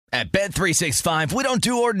At Bet365, we don't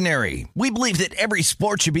do ordinary. We believe that every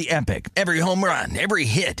sport should be epic. Every home run, every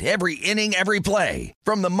hit, every inning, every play.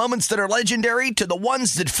 From the moments that are legendary to the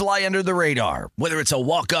ones that fly under the radar. Whether it's a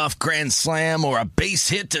walk-off grand slam or a base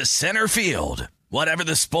hit to center field. Whatever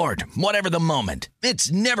the sport, whatever the moment.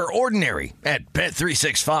 It's never ordinary at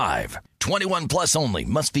Bet365. 21 plus only.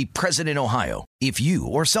 Must be present in Ohio. If you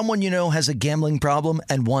or someone you know has a gambling problem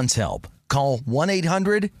and wants help, call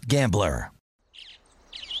 1-800-GAMBLER.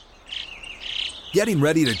 Getting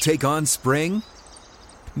ready to take on spring?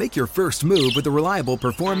 Make your first move with the reliable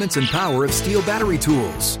performance and power of Steel battery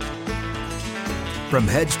tools. From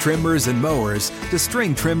hedge trimmers and mowers to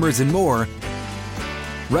string trimmers and more,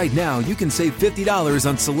 right now you can save $50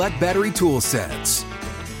 on select battery tool sets.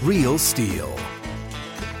 Real Steel.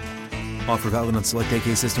 Offer valid on select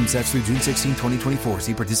AK system sets through June 16, 2024.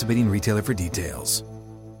 See participating retailer for details.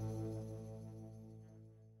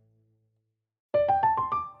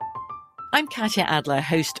 I'm Katya Adler,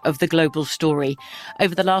 host of The Global Story.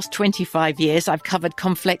 Over the last 25 years, I've covered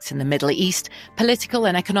conflicts in the Middle East, political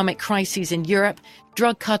and economic crises in Europe,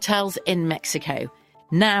 drug cartels in Mexico.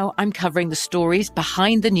 Now I'm covering the stories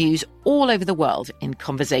behind the news all over the world in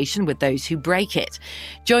conversation with those who break it.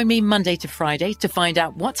 Join me Monday to Friday to find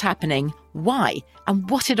out what's happening, why, and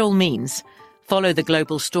what it all means. Follow The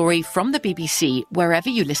Global Story from the BBC wherever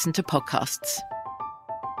you listen to podcasts.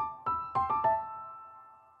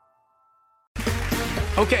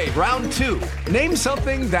 Okay, round two. Name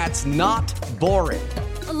something that's not boring.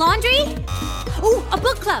 A laundry? Ooh, a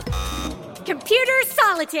book club. Computer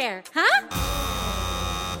solitaire, huh?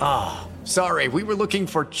 Ah, sorry, we were looking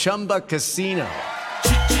for Chumba Casino.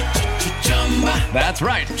 That's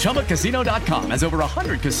right, ChumbaCasino.com has over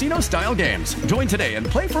 100 casino-style games. Join today and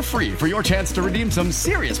play for free for your chance to redeem some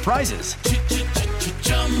serious prizes.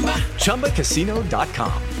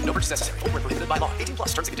 ChumbaCasino.com. No purchase necessary. Void where prohibited by law. 18 plus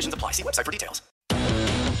terms and conditions apply. See website for details.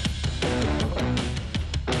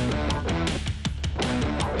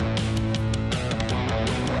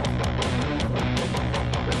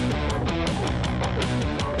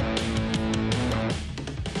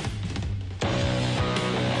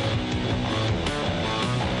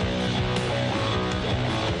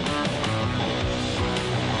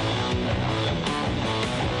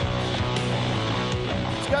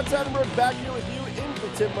 Scott Seidenberg back here with you in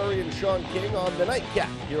for Tim Murray and Sean King on the Nightcap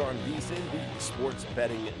here on VSiN, the Sports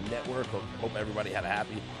Betting Network. Hope everybody had a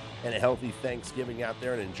happy and a healthy Thanksgiving out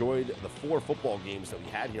there and enjoyed the 4 football games that we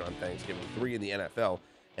had here on Thanksgiving, 3 in the NFL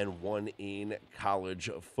and 1 in college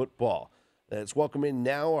football. Let's welcome in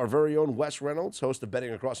now our very own Wes Reynolds, host of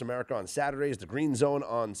Betting Across America on Saturdays, the Green Zone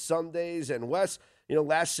on Sundays. And Wes, you know,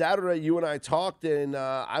 last Saturday you and I talked, and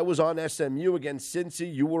I was on SMU against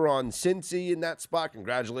Cincy. You were on Cincy in that spot.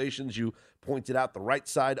 Congratulations. You pointed out the right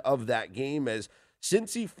side of that game as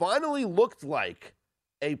Cincy finally looked like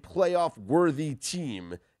a playoff-worthy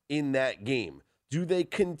team in that game. Do they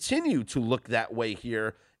continue to look that way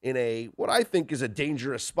here in a what I think is a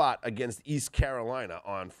dangerous spot against East Carolina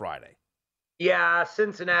on Friday? Yeah,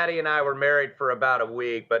 Cincinnati and I were married for about a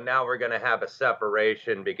week, but now we're going to have a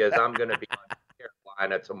separation because I'm going to be on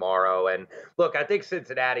Carolina tomorrow. And look, I think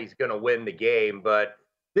Cincinnati's going to win the game, but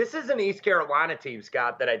this is an East Carolina team,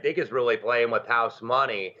 Scott, that I think is really playing with house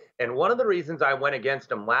money. And one of the reasons I went against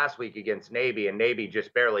them last week against Navy, and Navy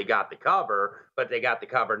just barely got the cover, but they got the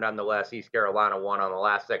cover nonetheless. East Carolina won on the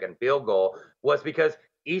last second field goal, was because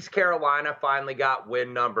East Carolina finally got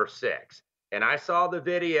win number 6. And I saw the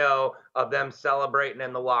video of them celebrating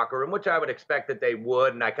in the locker room, which I would expect that they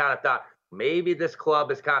would. And I kind of thought maybe this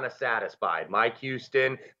club is kind of satisfied. Mike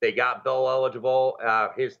Houston, they got Bill eligible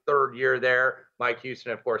his 3rd year there. Mike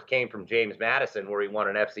Houston, of course, came from James Madison, where he won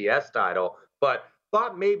an FCS title, but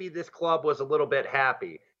thought maybe this club was a little bit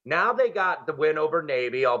happy. Now they got the win over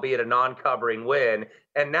Navy, albeit a non-covering win.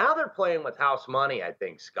 And now they're playing with house money, I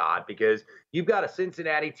think, Scott, because you've got a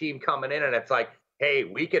Cincinnati team coming in and it's like, hey,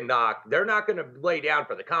 we can knock, they're not going to lay down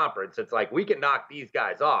for the conference. It's like, we can knock these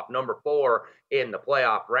guys off, number 4 in the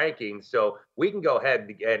playoff rankings. So we can go ahead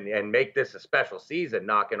and make this a special season,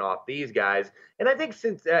 knocking off these guys. And I think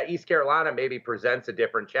since East Carolina maybe presents a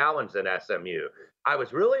different challenge than SMU, I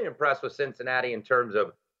was really impressed with Cincinnati in terms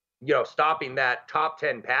of, you know, stopping that top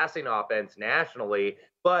 10 passing offense nationally.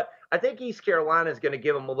 But I think East Carolina is going to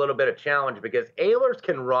give them a little bit of challenge because Ehlers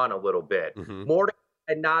can run a little bit more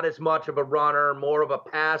and not as much of a runner, more of a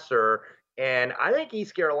passer. And I think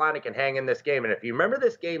East Carolina can hang in this game. And if you remember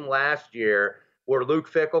this game last year where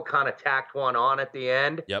Luke Fickell kind of tacked one on at the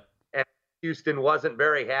end, and Houston wasn't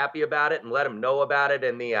very happy about it and let him know about it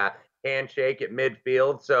in the handshake at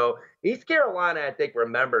midfield. So East Carolina, I think,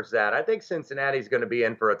 remembers that. I think Cincinnati's going to be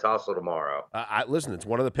in for a tussle tomorrow. Listen, it's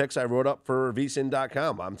one of the picks I wrote up for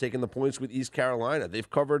vsin.com. I'm taking the points with East Carolina. They've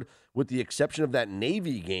covered, with the exception of that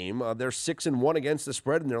Navy game, they're 6-1 against the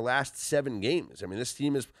spread in their last 7 games. I mean, this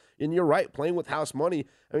team is, and you're right, playing with house money.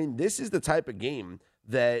 I mean, this is the type of game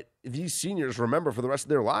that these seniors remember for the rest of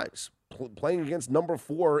their lives. Playing against number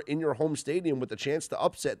 4 in your home stadium with the chance to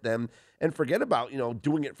upset them, and forget about,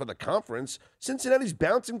 doing it for the conference. Cincinnati's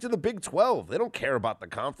bouncing to the Big 12. They don't care about the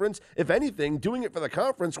conference. If anything, doing it for the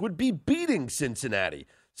conference would be beating Cincinnati.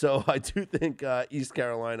 So I do think East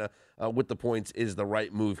Carolina with the points is the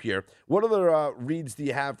right move here. What other reads do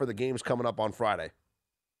you have for the games coming up on Friday?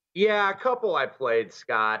 Yeah, a couple I played,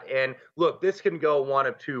 Scott. And look, this can go one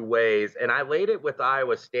of two ways. And I laid it with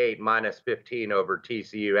Iowa State minus 15 over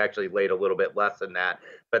TCU. Actually laid a little bit less than that,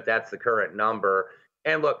 but that's the current number.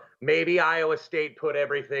 And look, maybe Iowa State put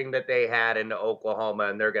everything that they had into Oklahoma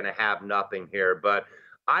and they're going to have nothing here. But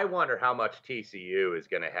I wonder how much TCU is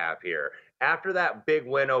going to have here. After that big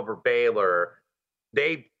win over Baylor,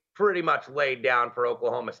 they pretty much laid down for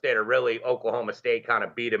Oklahoma State, or really Oklahoma State kind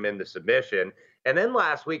of beat them into submission. And then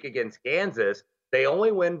last week against Kansas, they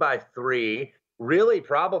only win by 3. Really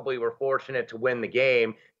probably were fortunate to win the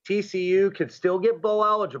game. TCU could still get bowl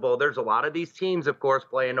eligible. There's a lot of these teams, of course,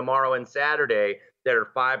 playing tomorrow and Saturday that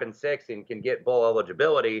are 5-6 and can get bowl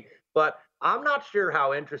eligibility. But I'm not sure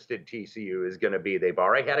how interested TCU is going to be. They've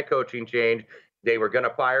already had a coaching change. They were going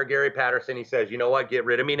to fire Gary Patterson. He says, you know what, get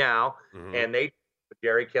rid of me now. Mm-hmm. And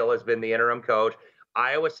Jerry Kill has been the interim coach.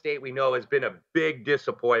 Iowa State, we know, has been a big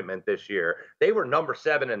disappointment this year. They were number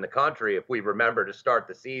 7 in the country, if we remember, to start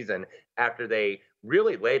the season after they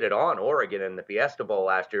really laid it on Oregon in the Fiesta Bowl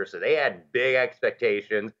last year. So they had big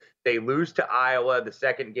expectations. They lose to Iowa the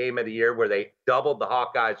second game of the year where they doubled the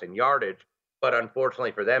Hawkeyes in yardage, but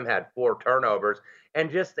unfortunately for them had 4 turnovers. And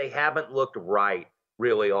just they haven't looked right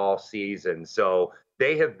really all season. So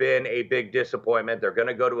they have been a big disappointment. They're going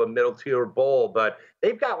to go to a middle tier bowl, but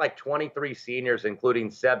they've got like 23 seniors, including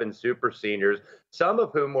 7 super seniors, some of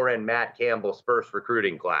whom were in Matt Campbell's first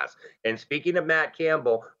recruiting class. And speaking of Matt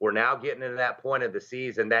Campbell, we're now getting into that point of the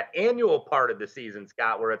season, that annual part of the season,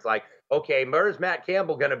 Scott, where it's like, okay, where's Matt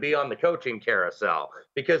Campbell going to be on the coaching carousel?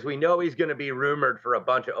 Because we know he's going to be rumored for a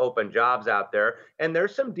bunch of open jobs out there. And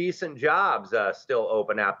there's some decent jobs still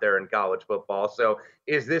open out there in college football. So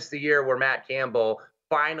is this the year where Matt Campbell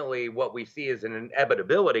finally, what we see as an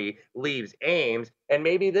inevitability, leaves Ames, and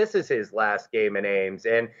maybe this is his last game in Ames?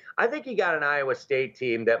 And I think you got an Iowa State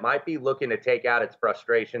team that might be looking to take out its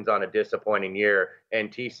frustrations on a disappointing year,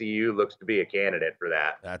 and TCU looks to be a candidate for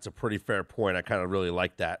that. That's a pretty fair point. I kind of really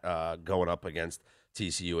like that going up against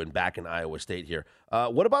TCU and back in Iowa State here.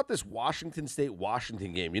 What about this Washington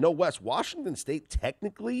State-Washington game? You know, Wes, Washington State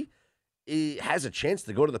technically has a chance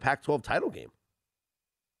to go to the Pac-12 title game.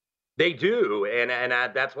 They do, and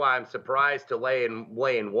that's why I'm surprised to lay in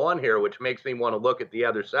 1 here, which makes me want to look at the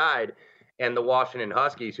other side and the Washington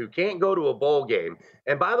Huskies, who can't go to a bowl game.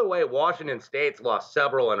 And by the way, Washington State's lost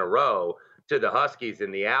several in a row to the Huskies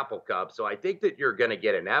in the Apple Cup, so I think that you're going to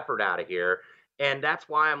get an effort out of here, and that's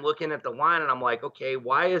why I'm looking at the line, and I'm like, okay,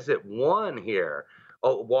 why is it 1 here?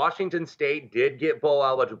 Oh, Washington State did get bowl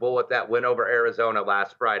eligible with that win over Arizona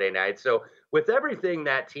last Friday night. So with everything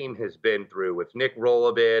that team has been through, with Nick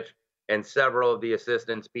Rolovich, and several of the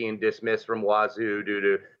assistants being dismissed from Wazoo due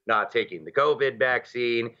to not taking the COVID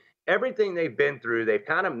vaccine, everything they've been through, they've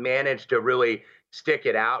kind of managed to really stick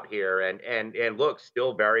it out here and look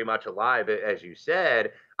still very much alive. As you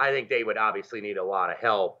said, I think they would obviously need a lot of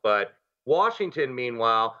help. But Washington,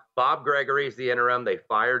 meanwhile, Bob Gregory's the interim. They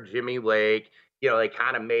fired Jimmy Lake. You know, they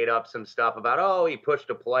kind of made up some stuff about, oh, he pushed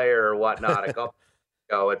a player or whatnot a couple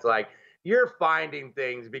ago. It's like, you're finding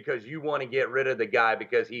things because you want to get rid of the guy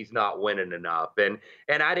because he's not winning enough. And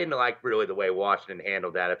I didn't like really the way Washington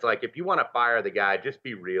handled that. It's like, if you want to fire the guy, just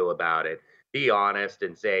be real about it. Be honest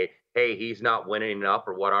and say, hey, he's not winning enough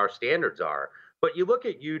for what our standards are. But you look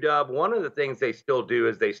at UW, one of the things they still do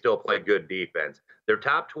is they still play good defense. They're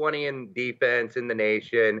top 20 in defense in the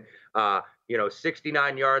nation.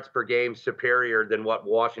 69 yards per game superior than what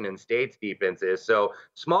Washington State's defense is. So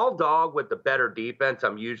small dog with the better defense,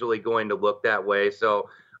 I'm usually going to look that way. So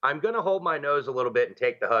I'm going to hold my nose a little bit and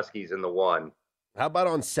take the Huskies in the 1. How about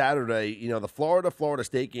on Saturday? You know, the Florida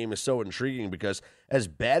State game is so intriguing because as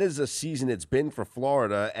bad as a season it's been for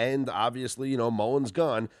Florida, and obviously, Mullen's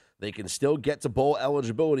gone, they can still get to bowl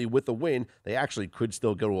eligibility with a win. They actually could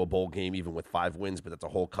still go to a bowl game even with 5 wins, but that's a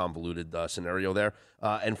whole convoluted scenario there.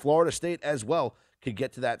 And Florida State as well could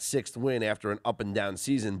get to that 6th win after an up-and-down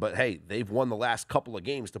season. But, hey, they've won the last couple of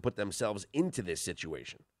games to put themselves into this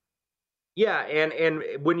situation. Yeah,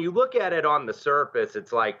 and when you look at it on the surface,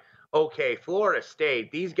 it's like, okay, Florida State,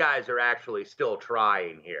 these guys are actually still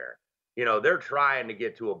trying here. You know, they're trying to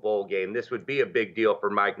get to a bowl game. This would be a big deal for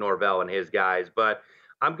Mike Norvell and his guys, but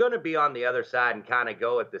I'm going to be on the other side and kind of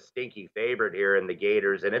go with the stinky favorite here in the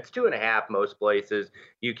Gators, and it's 2.5 most places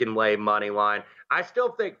you can lay money line. I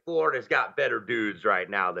still think Florida's got better dudes right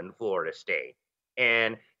now than Florida State,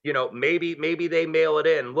 and you know, maybe they mail it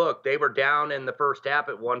in. Look, they were down in the first half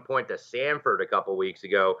at one point to Samford a couple weeks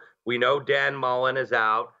ago. We know Dan Mullen is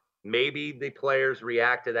out. Maybe the players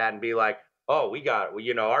react to that and be like, oh,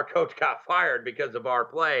 our coach got fired because of our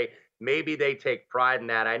play. Maybe they take pride in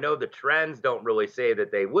that. I know the trends don't really say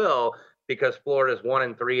that they will, because Florida's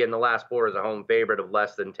 1-3 in the last 4 as a home favorite of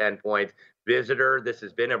less than 10 points. Visitor, this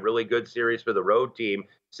has been a really good series for the road team,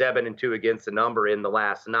 7-2 against the number in the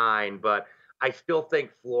last 9. But I still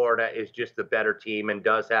think Florida is just the better team and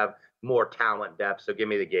does have more talent depth. So give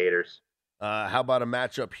me the Gators. How about a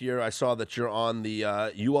matchup here? I saw that you're on the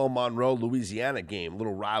UL Monroe, Louisiana game.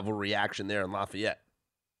 Little rivalry action there in Lafayette.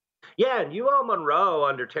 Yeah, and UL Monroe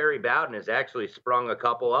under Terry Bowden has actually sprung a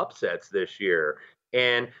couple upsets this year.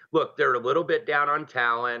 And look, they're a little bit down on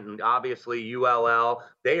talent, and obviously ULL,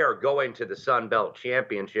 they are going to the Sun Belt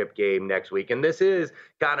Championship game next week. And this is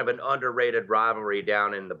kind of an underrated rivalry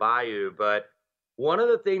down in the Bayou. But one of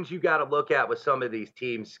the things you got to look at with some of these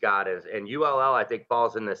teams, Scott, is, and ULL, I think,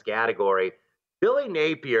 falls in this category, Billy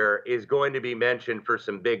Napier is going to be mentioned for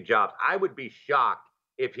some big jobs. I would be shocked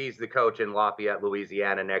if he's the coach in Lafayette,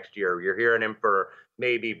 Louisiana next year. You're hearing him for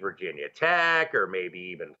maybe Virginia Tech or maybe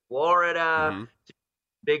even Florida. Mm-hmm.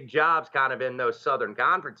 Big jobs kind of in those southern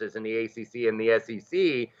conferences in the ACC and the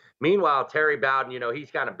SEC. Meanwhile, Terry Bowden,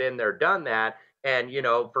 he's kind of been there, done that. And,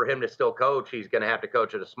 for him to still coach, he's going to have to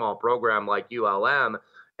coach at a small program like ULM.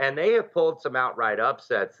 And they have pulled some outright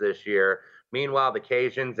upsets this year. Meanwhile, the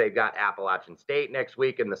Cajuns, they've got Appalachian State next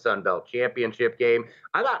week in the Sun Belt Championship game.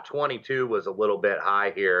 I thought 22 was a little bit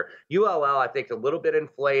high here. ULL, I think, is a little bit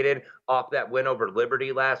inflated off that win over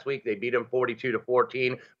Liberty last week. They beat them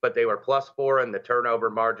 42-14, but they were +4 in the turnover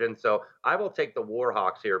margin. So I will take the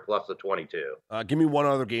Warhawks here plus the 22. Give me one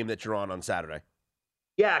other game that you're on Saturday.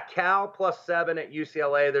 Yeah, Cal +7 at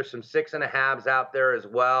UCLA. There's some 6.5s out there as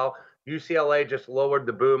well. UCLA just lowered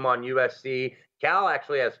the boom on USC. Cal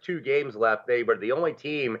actually has 2 games left. They were the only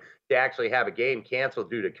team to actually have a game canceled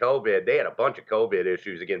due to COVID. They had a bunch of COVID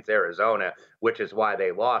issues against Arizona, which is why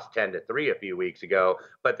they lost 10-3 a few weeks ago.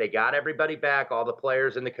 But they got everybody back, all the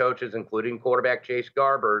players and the coaches, including quarterback Chase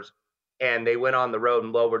Garbers, and they went on the road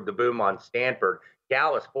and lowered the boom on Stanford.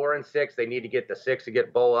 Cal is 4-6. They need to get to 6 to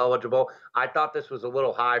get bowl eligible. I thought this was a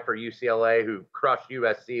little high for UCLA, who crushed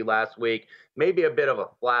USC last week. Maybe a bit of a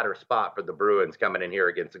flatter spot for the Bruins coming in here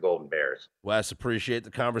against the Golden Bears. Wes, appreciate the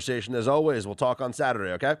conversation as always. We'll talk on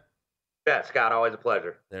Saturday, okay? Yeah, Scott, always a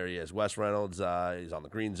pleasure. There he is, Wes Reynolds. He's on the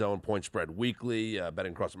Green Zone, Point Spread Weekly,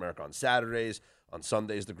 Betting Across America on Saturdays. On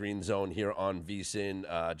Sundays, the Green Zone here on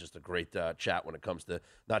VSiN. Just a great chat when it comes to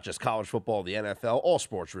not just college football, the NFL, all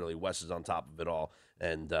sports really. Wes is on top of it all.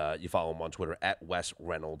 And you follow him on Twitter at Wes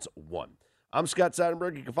Reynolds 1. I'm Scott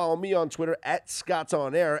Seidenberg. You can follow me on Twitter at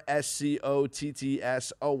ScottsOnAir,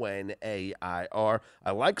 ScottsOnAir.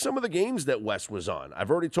 I like some of the games that Wes was on.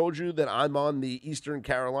 I've already told you that I'm on the Eastern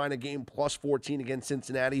Carolina game +14 against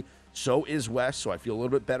Cincinnati. So is Wes, so I feel a little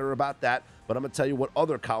bit better about that. But I'm going to tell you what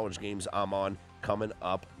other college games I'm on coming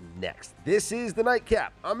up next. This is the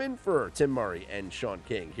Nightcap. I'm in for Tim Murray and Sean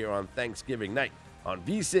King here on Thanksgiving night on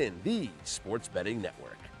VSiN, the Sports Betting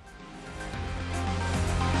Network.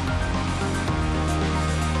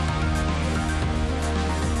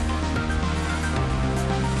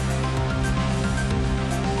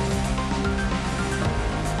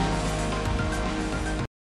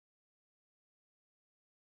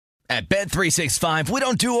 At Bet365, we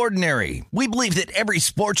don't do ordinary. We believe that every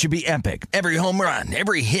sport should be epic. Every home run,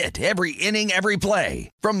 every hit, every inning, every play.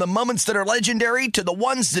 From the moments that are legendary to the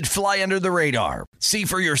ones that fly under the radar. See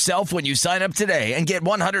for yourself when you sign up today and get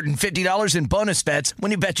 $150 in bonus bets when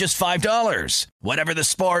you bet just $5. Whatever the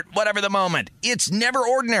sport, whatever the moment, it's never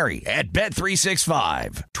ordinary at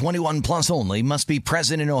Bet365. 21 plus only. Must be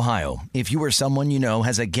present in Ohio. If you or someone you know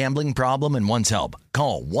has a gambling problem and wants help,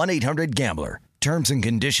 call 1-800-GAMBLER. Terms and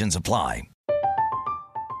conditions apply.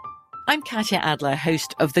 I'm Katya Adler,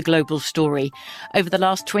 host of The Global Story. Over the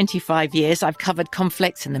last 25 years, I've covered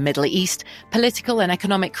conflicts in the Middle East, political and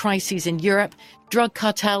economic crises in Europe, drug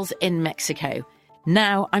cartels in Mexico.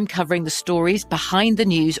 Now I'm covering the stories behind the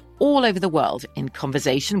news all over the world in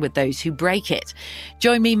conversation with those who break it.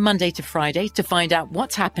 Join me Monday to Friday to find out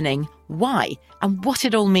what's happening, why, and what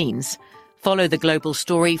it all means. Follow The Global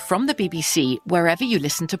Story from the BBC wherever you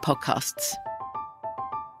listen to podcasts.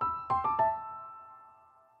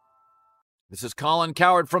 This is Colin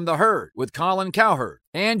Cowherd from The Herd with Colin Cowherd.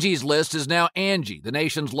 Angie's List is now Angie, the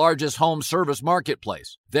nation's largest home service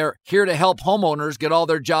marketplace. They're here to help homeowners get all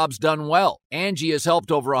their jobs done well. Angie has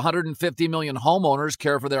helped over 150 million homeowners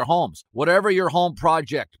care for their homes. Whatever your home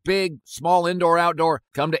project, big, small, indoor, outdoor,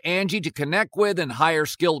 come to Angie to connect with and hire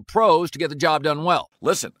skilled pros to get the job done well.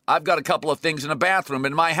 Listen, I've got a couple of things in a bathroom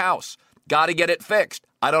in my house. Got to get it fixed.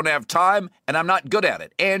 I don't have time, and I'm not good at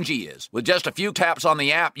it. Angie is. With just a few taps on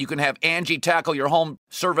the app, you can have Angie tackle your home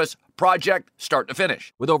service project start to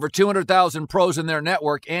finish. With over 200,000 pros in their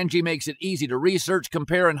network, Angie makes it easy to research,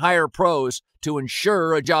 compare, and hire pros to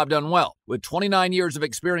ensure a job done well. With 29 years of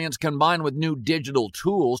experience combined with new digital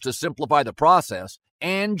tools to simplify the process,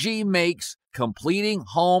 Angie makes completing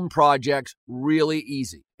home projects really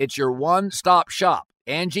easy. It's your one-stop shop.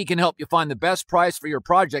 Angie can help you find the best price for your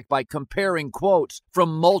project by comparing quotes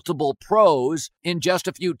from multiple pros in just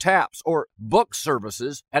a few taps, or book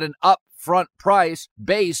services at an upfront price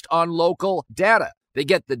based on local data. They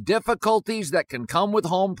get the difficulties that can come with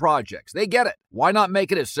home projects. They get it. Why not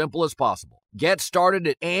make it as simple as possible? Get started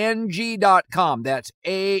at Angie.com. That's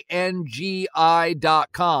ANGI.com,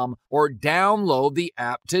 or download the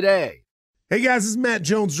app today. Hey guys, this is Matt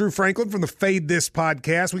Jones, Drew Franklin from the Fade This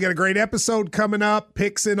podcast. We got a great episode coming up,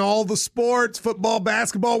 picks in all the sports, football,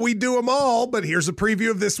 basketball, we do them all, but here's a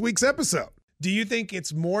preview of this week's episode. Do you think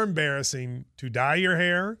it's more embarrassing to dye your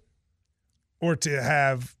hair or to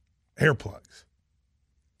have hair plugs?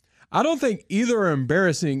 I don't think either are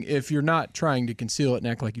embarrassing if you're not trying to conceal it and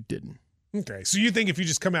act like you didn't. Okay, so you think if you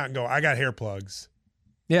just come out and go, I got hair plugs.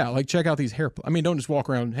 Yeah, like check out these hair plugs. I mean, don't just walk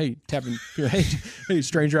around, tapping, hey,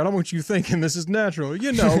 stranger, I don't want you thinking this is natural, but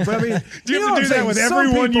I mean. Do you have to do that with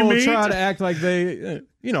everyone you meet? Some people try to act like they,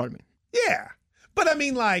 you know what I mean. Yeah, but I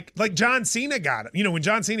mean, like John Cena got it. You know, when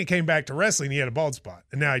John Cena came back to wrestling, he had a bald spot,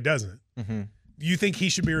 and now he doesn't. Mm-hmm. You think he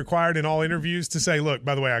should be required in all interviews to say, look,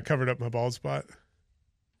 by the way, I covered up my bald spot?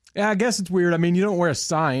 Yeah, I guess it's weird. I mean, you don't wear a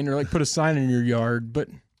sign or put a sign in your yard, but.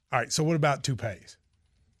 All right, so what about toupees?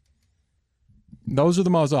 Those are the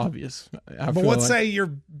most obvious. But let's say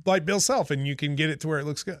you're like Bill Self and you can get it to where it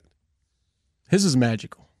looks good. His is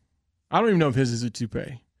magical. I don't even know if his is a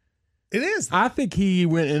toupee. It is. I think he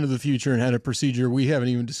went into the future and had a procedure we haven't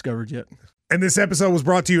even discovered yet. And this episode was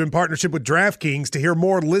brought to you in partnership with DraftKings. To hear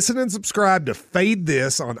more, listen and subscribe to Fade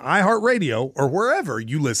This on iHeartRadio or wherever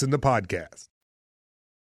you listen to podcasts.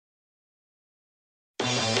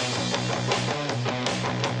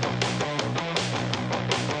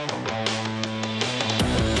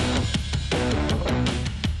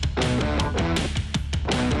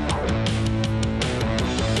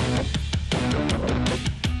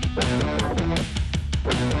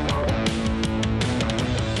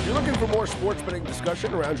 For more sports betting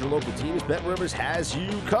discussion around your local teams, BetRivers has you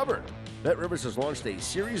covered. BetRivers has launched a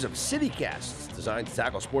series of CityCasts designed to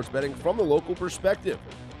tackle sports betting from the local perspective.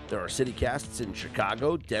 There are CityCasts in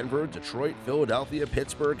Chicago, Denver, Detroit, Philadelphia,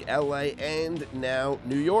 Pittsburgh, LA, and now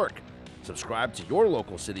New York. Subscribe to your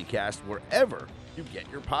local CityCast wherever you get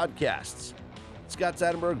your podcasts. Scott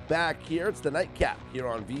Seidenberg back here. It's the Nightcap here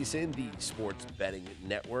on VSiN, the Sports Betting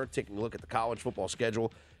Network, taking a look at the college football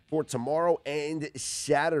schedule for tomorrow and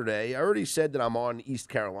Saturday. I already said that I'm on East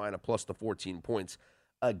Carolina plus the 14 points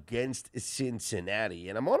against Cincinnati,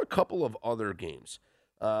 and I'm on a couple of other games.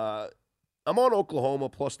 I'm on Oklahoma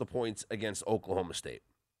plus the points against Oklahoma State.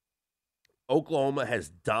 Oklahoma has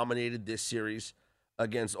dominated this series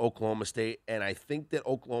against Oklahoma State, and I think that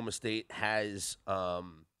Oklahoma State has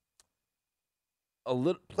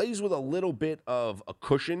plays with a little bit of a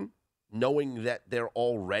cushion, knowing that they're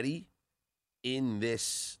already in the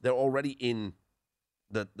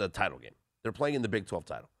title game. They're playing in the Big 12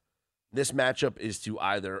 title. This matchup is to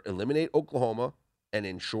either eliminate Oklahoma and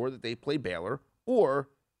ensure that they play Baylor, or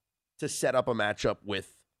to set up a matchup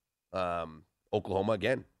with Oklahoma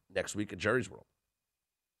again next week at Jerry's World.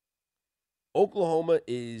 Oklahoma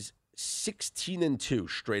is 16-2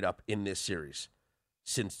 straight up in this series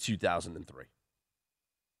since 2003.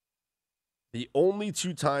 The only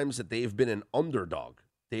two times that they've been an underdog,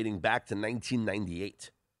 dating back to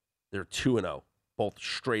 1998, they're 2-0, both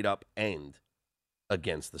straight up and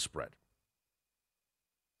against the spread.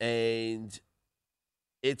 And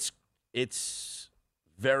it's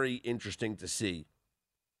very interesting to see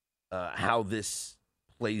how this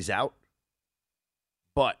plays out.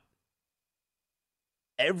 But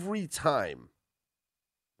every time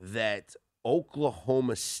that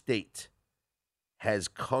Oklahoma State has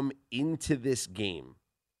come into this game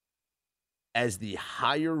as the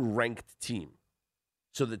higher-ranked team,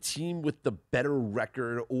 So the team with the better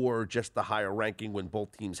record or just the higher ranking when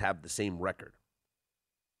both teams have the same record.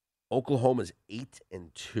 Oklahoma's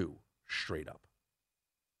 8-2 straight up.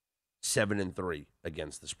 7-3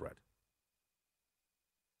 against the spread.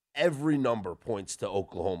 Every number points to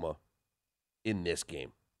Oklahoma in this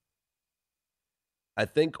game. I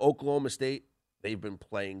think Oklahoma State, they've been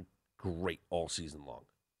playing great all season long.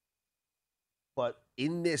 But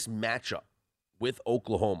in this matchup with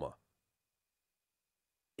Oklahoma,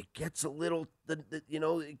 it gets a little,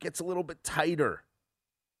 it gets a little bit tighter.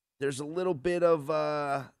 There's a little bit of,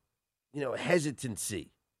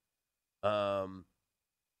 hesitancy.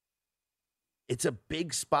 It's a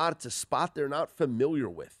big spot. It's a spot they're not familiar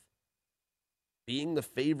with. Being the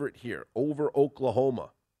favorite here over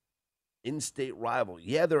Oklahoma, in-state rival.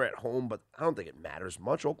 Yeah, they're at home, but I don't think it matters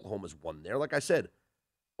much. Oklahoma's won there. Like I said,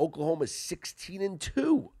 Oklahoma's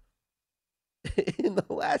 16-2 in the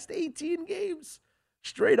last 18 games,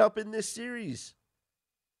 straight up in this series.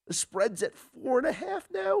 The spread's at 4.5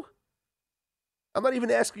 now. I'm not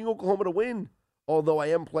even asking Oklahoma to win, although I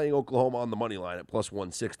am playing Oklahoma on the money line at plus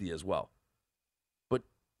 160 as well. But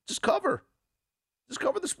just cover. Just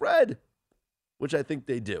cover the spread, which I think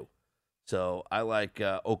they do. So I like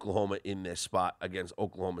Oklahoma in this spot against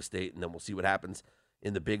Oklahoma State, and then we'll see what happens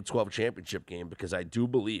in the Big 12 championship game, because I do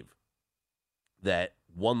believe that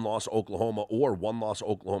one-loss Oklahoma or one-loss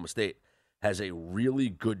Oklahoma State has a really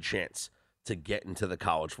good chance to get into the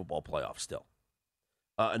college football playoff still.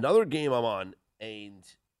 Another game I'm on, and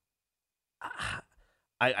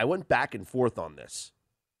I went back and forth on this,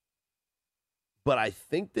 but I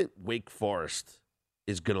think that Wake Forest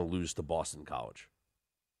is going to lose to Boston College.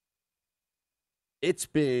 It's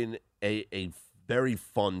been a very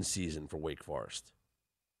fun season for Wake Forest.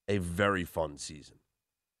 A very fun season.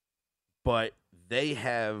 But they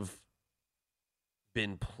have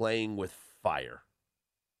been playing with fire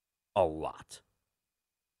a lot.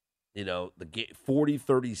 You know, the game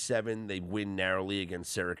 40-37, they win narrowly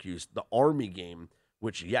against Syracuse. The Army game,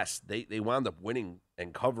 which, yes, they wound up winning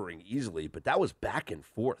and covering easily, but that was back and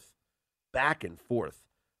forth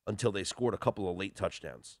until they scored a couple of late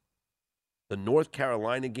touchdowns. The North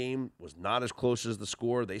Carolina game was not as close as the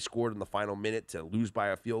score. They scored in the final minute to lose by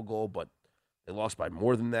a field goal, but they lost by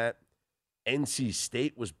more than that. NC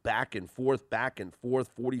State was back and forth,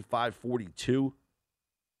 45-42,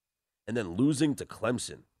 and then losing to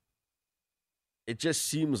Clemson. It just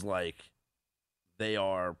seems like they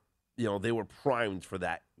are, they were primed for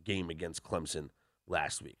that game against Clemson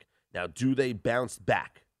last week. Now, do they bounce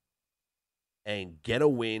back and get a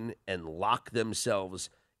win and lock themselves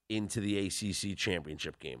into the ACC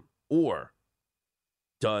championship game? Or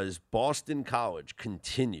does Boston College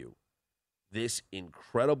continue this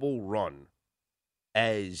incredible run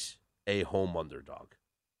as a home underdog?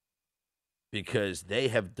 Because they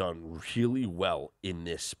have done really well in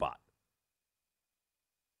this spot.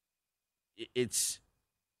 It's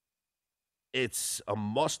a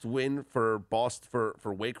must win for Boston,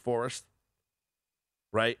 for Wake Forest,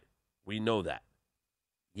 right? We know that.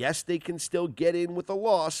 Yes, they can still get in with a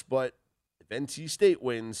loss, but if NC State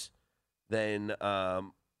wins, then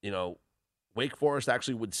Wake Forest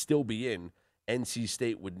actually would still be in. NC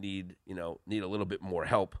State would need a little bit more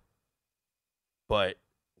help. But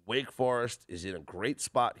Wake Forest is in a great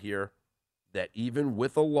spot here, that even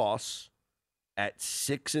with a loss at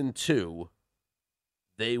 6-2,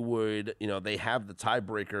 they would, they have the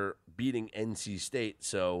tiebreaker beating NC State,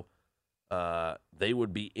 so they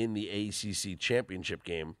would be in the ACC championship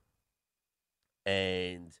game.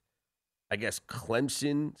 And I guess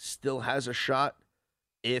Clemson still has a shot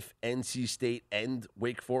if NC State and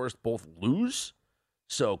Wake Forest both lose.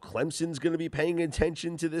 So Clemson's going to be paying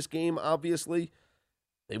attention to this game, obviously.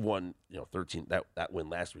 They won, 13. That win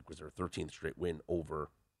last week was their 13th straight win over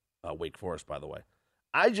Wake Forest, by the way.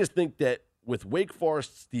 I just think that with Wake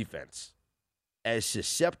Forest's defense, as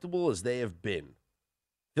susceptible as they have been,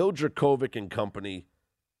 Phil Dracovic and company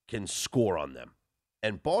can score on them.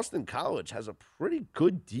 And Boston College has a pretty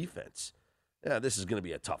good defense. Yeah, this is going to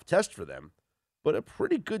be a tough test for them, but a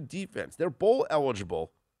pretty good defense. They're bowl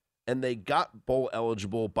eligible, and they got bowl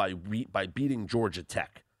eligible by beating Georgia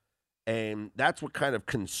Tech. And that's what kind of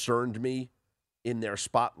concerned me in their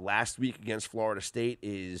spot last week against Florida State,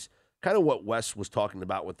 is kind of what Wes was talking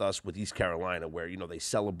about with us with East Carolina, where, they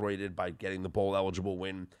celebrated by getting the bowl eligible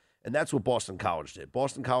win. And that's what Boston College did.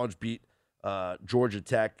 Boston College beat Georgia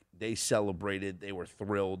Tech. They celebrated. They were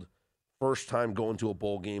thrilled. First time going to a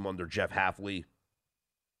bowl game under Jeff Hafley.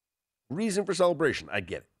 Reason for celebration, I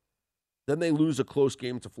get it. Then they lose a close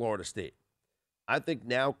game to Florida State. I think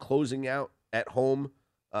now closing out at home,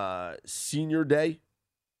 senior day,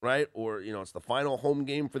 right? Or, it's the final home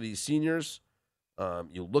game for these seniors.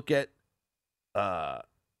 You look at the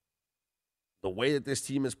way that this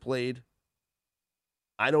team has played.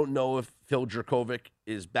 I don't know if Phil Jurkovec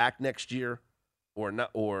is back next year or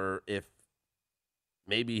not, or if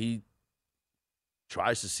maybe he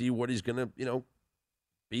tries to see what he's going to,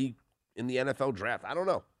 be in the NFL draft. I don't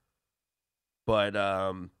know. But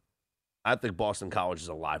I think Boston College is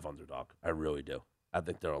a live underdog. I really do. I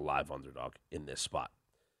think they're a live underdog in this spot.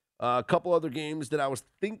 A couple other games that I was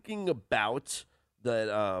thinking about that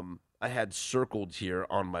I had circled here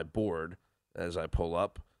on my board as I pull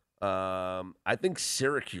up. I think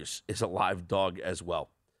Syracuse is a live dog as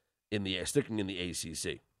well, sticking in the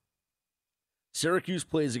ACC. Syracuse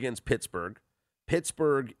plays against Pittsburgh.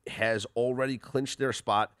 Pittsburgh has already clinched their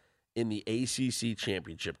spot in the ACC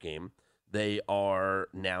championship game. They are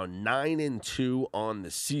now 9-2 on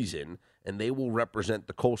the season, and they will represent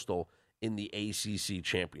the Coastal in the ACC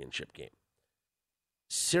championship game.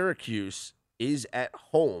 Syracuse is at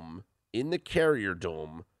home in the Carrier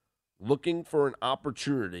Dome looking for an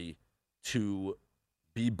opportunity to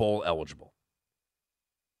be bowl eligible.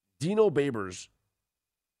 Dino Babers,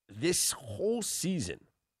 this whole season,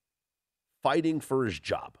 fighting for his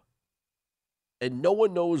job. And no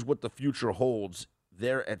one knows what the future holds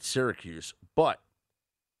there at Syracuse, but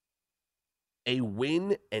a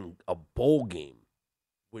win and a bowl game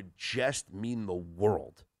would just mean the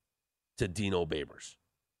world to Dino Babers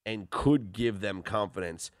and could give them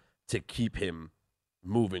confidence to keep him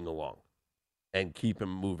moving along and keep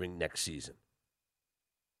him moving next season.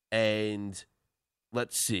 And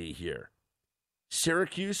let's see here.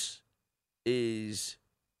 Syracuse is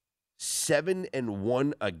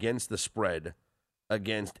 7-1 against the spread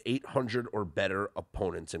against 800 or better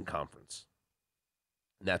opponents in conference.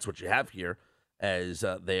 And that's what you have here, as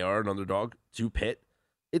they are an underdog to Pitt.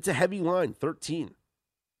 It's a heavy line, 13.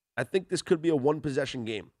 I think this could be a one-possession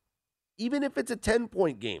game. Even if it's a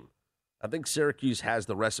 10-point game, I think Syracuse has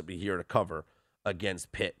the recipe here to cover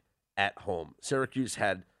against Pitt at home. Syracuse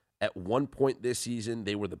had, at one point this season,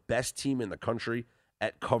 they were the best team in the country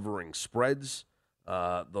at covering spreads.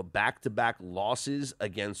 The back-to-back losses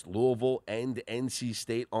against Louisville and NC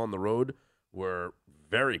State on the road were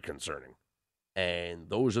very concerning. And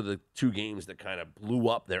those are the two games that kind of blew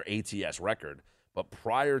up their ATS record. But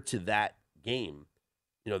prior to that game,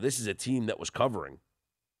 this is a team that was covering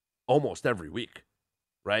almost every week,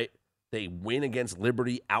 right? They win against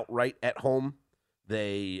Liberty outright at home.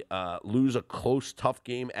 They lose a close, tough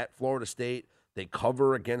game at Florida State. They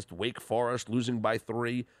cover against Wake Forest, losing by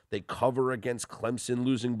 3. They cover against Clemson,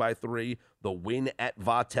 losing by 3. The win at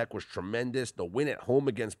Va-Tech was tremendous. The win at home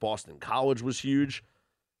against Boston College was huge.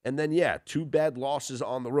 And then, 2 bad losses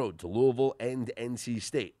on the road to Louisville and NC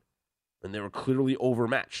State. And they were clearly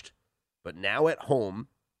overmatched. But now at home,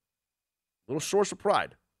 little source of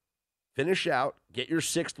pride. Finish out, get your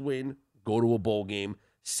 6th win, go to a bowl game,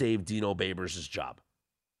 save Dino Babers' job.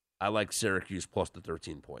 I like Syracuse plus the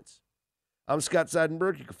 13 points. I'm Scott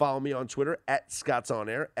Seidenberg. You can follow me on Twitter at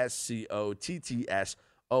ScottsOnAir,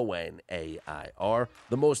 ScottsOnAir.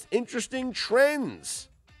 The most interesting trends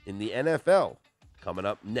in the NFL coming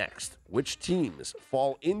up next. Which teams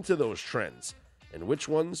fall into those trends, and which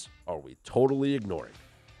ones are we totally ignoring?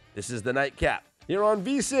 This is the Nightcap here on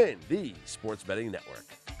VSiN, the Sports Betting Network.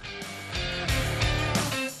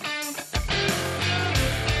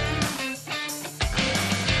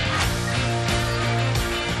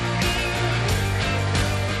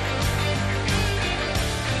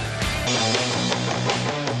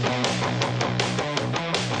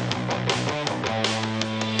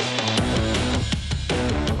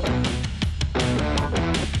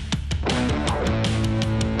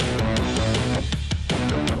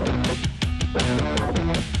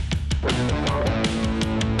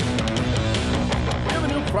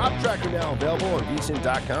 Available on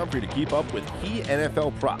VSiN.com for you to keep up with key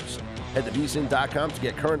NFL props. Head to VSiN.com to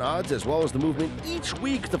get current odds as well as the movement each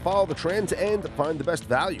week to follow the trends and find the best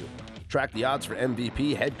value. Track the odds for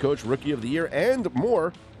MVP, head coach, rookie of the year, and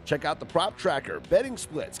more. Check out the prop tracker, betting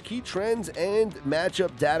splits, key trends, and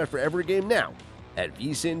matchup data for every game now at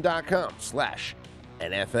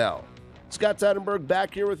VSiN.com/NFL. Scott Seidenberg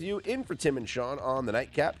back here with you, in for Tim and Sean on the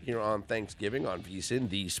Nightcap here on Thanksgiving on VSiN,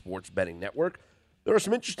 the Sports Betting Network. There are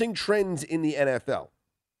some interesting trends in the NFL.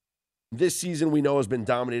 This season we know has been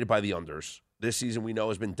dominated by the unders. This season we know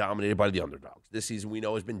has been dominated by the underdogs. This season we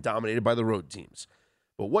know has been dominated by the road teams.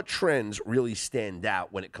 But what trends really stand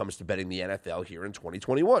out when it comes to betting the NFL here in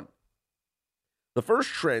 2021? The first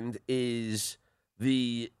trend is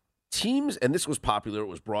the teams, and this was popular. It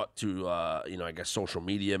was brought to, I guess social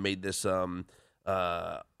media made this a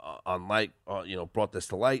brought this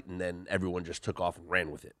to light, and then everyone just took off and ran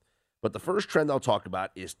with it. But the first trend I'll talk about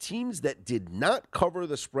is teams that did not cover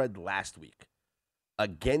the spread last week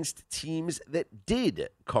against teams that did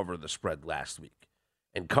cover the spread last week.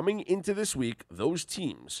 And coming into this week, those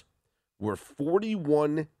teams were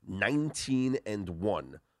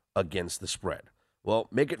 41-19-1 against the spread. Well,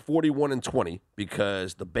 make it 41-20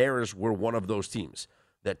 because the Bears were one of those teams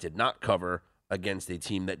that did not cover against a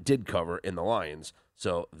team that did cover in the Lions.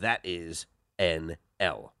 So that is NL.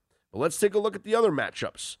 But let's take a look at the other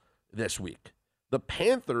matchups this week. The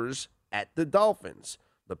Panthers at the Dolphins.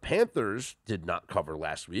 The Panthers did not cover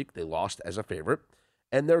last week. They lost as a favorite.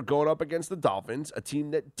 And they're going up against the Dolphins, a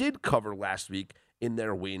team that did cover last week in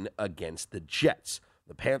their win against the Jets.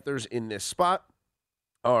 The Panthers in this spot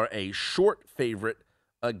are a short favorite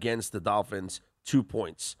against the Dolphins, 2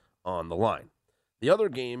 points on the line. The other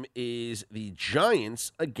game is the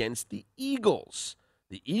Giants against the Eagles.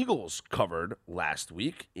 The Eagles covered last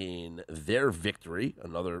week in their victory,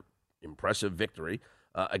 another impressive victory,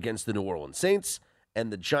 against the New Orleans Saints,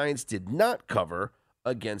 and the Giants did not cover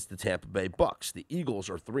against the Tampa Bay Bucks. The Eagles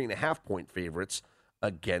are 3.5-point favorites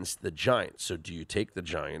against the Giants. So do you take the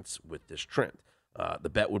Giants with this trend? The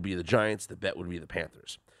bet would be the Giants. The bet would be the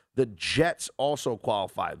Panthers. The Jets also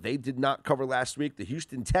qualify. They did not cover last week. The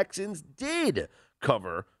Houston Texans did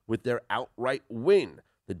cover with their outright win.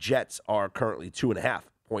 The Jets are currently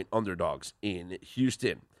 2.5-point underdogs in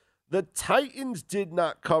Houston. The Titans did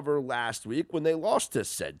not cover last week when they lost to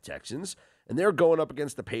said Texans, and they're going up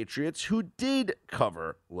against the Patriots, who did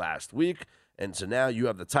cover last week. And so now you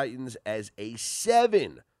have the Titans as a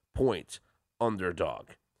 7-point underdog.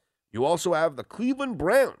 You also have the Cleveland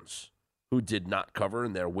Browns, who did not cover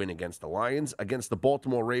in their win against the Lions, against the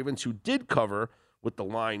Baltimore Ravens, who did cover with the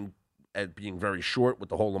line at being very short with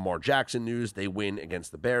the whole Lamar Jackson news. They win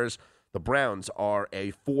against the Bears. The Browns are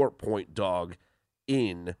a 4-point dog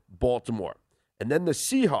in Baltimore. And then the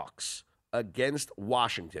Seahawks against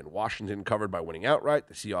Washington. Washington covered by winning outright.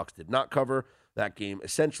 The Seahawks did not cover. That game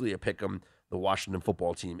essentially a pick'em. The Washington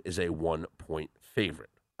football team is a 1-point favorite.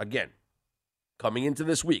 Again, coming into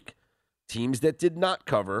this week, teams that did not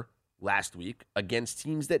cover last week against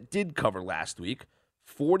teams that did cover last week,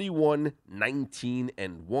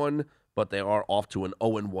 41-19-1, but they are off to an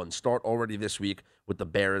 0-1 start already this week with the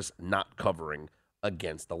Bears not covering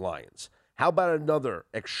against the Lions. How about another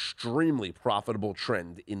extremely profitable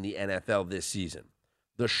trend in the NFL this season?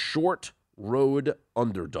 The short road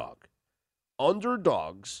underdog.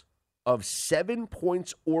 Underdogs of 7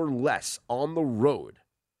 points or less on the road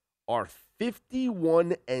are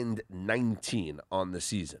 51-19 on the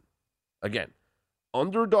season. Again,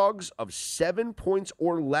 underdogs of 7 points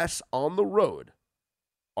or less on the road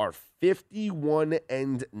are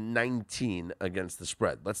 51-19 against the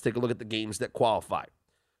spread. Let's take a look at the games that qualify.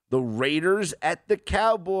 The Raiders at the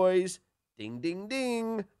Cowboys, ding, ding,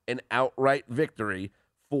 ding, an outright victory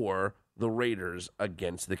for the Raiders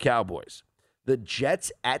against the Cowboys. The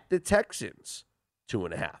Jets at the Texans,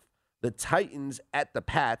 2.5. The Titans at the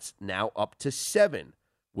Pats, now up to 7,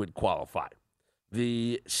 would qualify.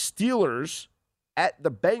 The Steelers at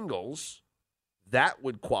the Bengals, that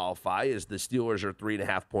would qualify as the Steelers are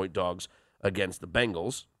 3.5-point dogs against the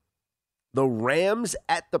Bengals. The Rams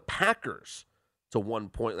at the Packers to 1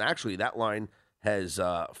 point. Actually, that line has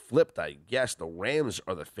flipped, I guess. The Rams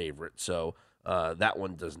are the favorite, so that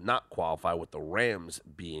one does not qualify with the Rams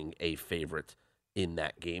being a favorite in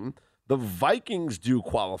that game. The Vikings do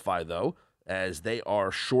qualify, though, as they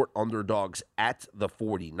are short underdogs at the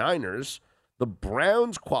 49ers. The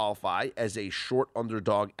Browns qualify as a short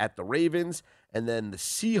underdog at the Ravens, and then the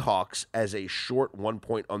Seahawks as a short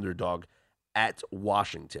 1-point underdog at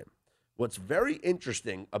Washington. What's very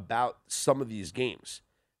interesting about some of these games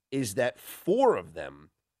is that 4 of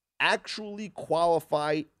them actually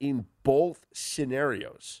qualify in both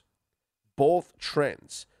scenarios, both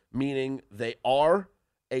trends, meaning they are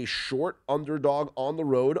a short underdog on the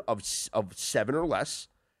road of 7 or less,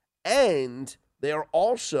 and they are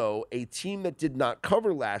also a team that did not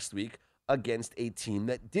cover last week against a team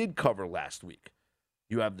that did cover last week.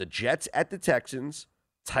 You have the Jets at the Texans,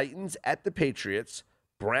 Titans at the Patriots,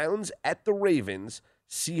 Browns at the Ravens,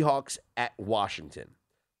 Seahawks at Washington.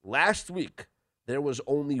 Last week, there was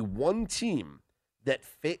only one team that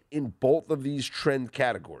fit in both of these trend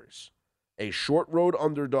categories. A short road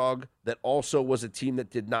underdog that also was a team that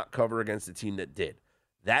did not cover against a team that did.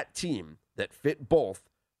 That team that fit both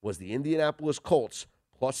was the Indianapolis Colts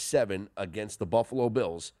 +7 against the Buffalo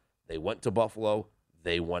Bills. They went to Buffalo.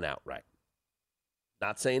 They won outright.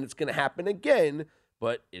 Not saying it's going to happen again,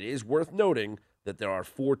 but it is worth noting that there are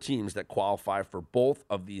 4 teams that qualify for both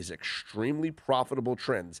of these extremely profitable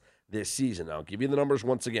trends this season. I'll give you the numbers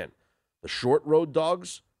once again. The short road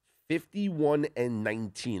dogs,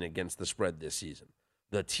 51-19 against the spread this season.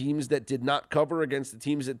 The teams that did not cover against the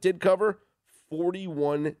teams that did cover,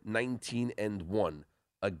 41-19-1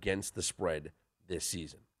 against the spread this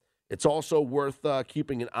season. It's also worth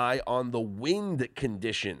keeping an eye on the wind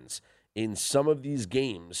conditions in some of these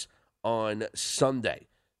games on Sunday.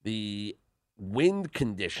 The wind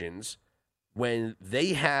conditions, when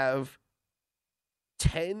they have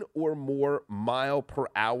 10 or more mile per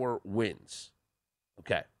hour winds,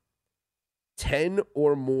 okay, 10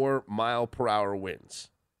 or more mile per hour winds,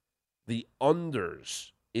 the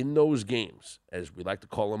unders in those games, as we like to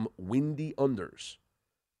call them, windy unders,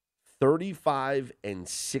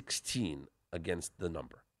 35-16 against the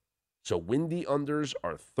number. So windy unders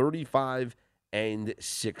are 35-16.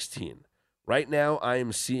 Right now, I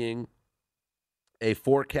am seeing a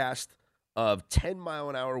forecast of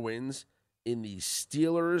 10-mile-an-hour winds in the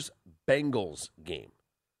Steelers-Bengals game.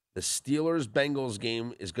 The Steelers-Bengals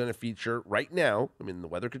game is going to feature, right now, I mean, the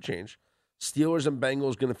weather could change, Steelers and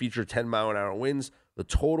Bengals going to feature 10-mile-an-hour winds. The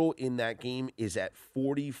total in that game is at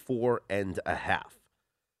 44.5.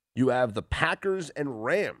 You have the Packers and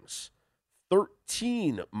Rams,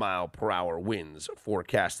 13-mile-per-hour winds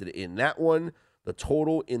forecasted in that one. The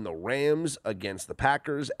total in the Rams against the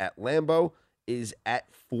Packers at Lambeau is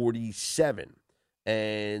at 47.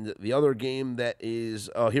 And the other game that is,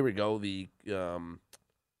 here we go, the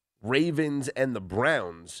Ravens and the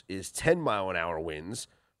Browns is 10-mile-an-hour winds.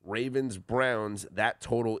 Ravens-Browns, that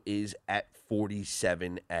total is at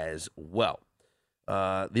 47 as well.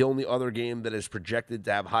 The only other game that is projected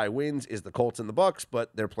to have high winds is the Colts and the Bucs,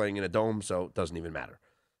 but they're playing in a dome, so it doesn't even matter.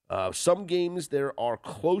 Some games there are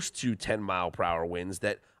close to 10-mile-per-hour winds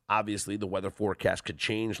that obviously the weather forecast could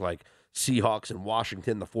change, like Seahawks in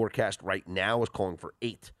Washington. The forecast right now is calling for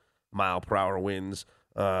 8-mile-per-hour winds.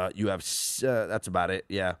 You have, that's about it,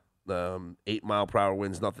 yeah. 8-mile-per-hour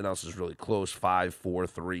winds, nothing else is really close, 5, 4,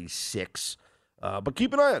 3, 6. But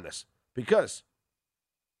keep an eye on this, because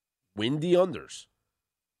windy unders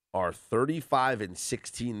are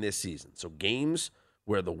 35-16 this season. So games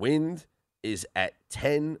where the wind is at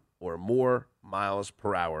 10 or more miles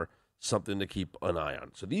per hour, something to keep an eye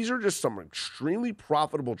on. So these are just some extremely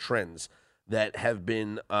profitable trends that have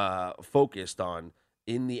been focused on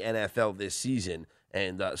in the NFL this season.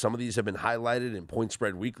 And some of these have been highlighted in Point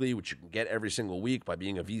Spread Weekly, which you can get every single week by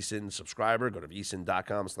being a VSiN subscriber. Go to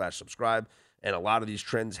vsin.com/subscribe. And a lot of these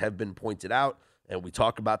trends have been pointed out, and we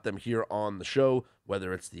talk about them here on the show,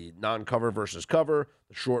 whether it's the non-cover versus cover,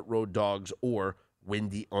 the short road dogs, or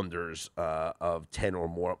windy unders of 10 or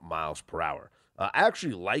more miles per hour. I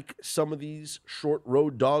actually like some of these short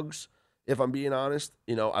road dogs, if I'm being honest.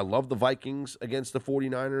 You know, I love the Vikings against the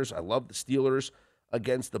 49ers. I love the Steelers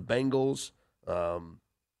against the Bengals.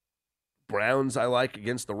 Browns I like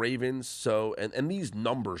against the Ravens. So, and these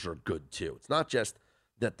numbers are good too. It's not just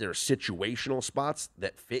that they're situational spots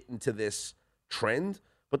that fit into this trend,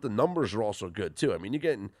 but the numbers are also good too. I mean, you're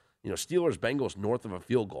getting, Steelers, Bengals north of a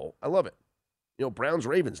field goal. I love it. Browns,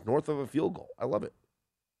 Ravens north of a field goal. I love it.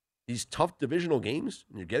 These tough divisional games,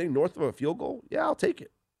 and you're getting north of a field goal. Yeah, I'll take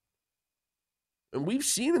it. And we've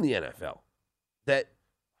seen in the NFL that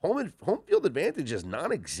home field advantage is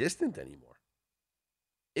non-existent anymore.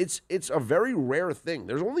 It's a very rare thing.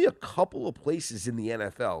 There's only a couple of places in the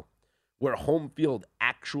NFL where home field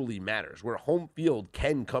actually matters, where home field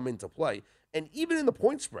can come into play. And even in the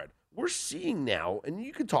point spread, we're seeing now, and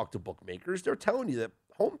you can talk to bookmakers, they're telling you that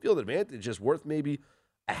home field advantage is worth maybe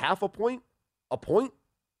a half a point, a point.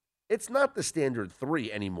 It's not the standard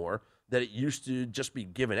 3 anymore that it used to just be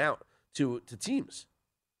given out to teams.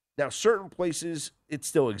 Now, certain places, it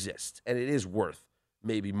still exists, and it is worth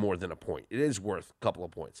maybe more than a point. It is worth a couple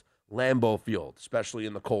of points. Lambeau Field, especially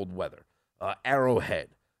in the cold weather. Arrowhead,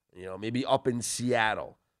 maybe up in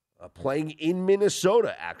Seattle. Playing in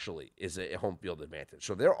Minnesota, actually, is a home field advantage.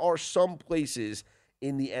 So there are some places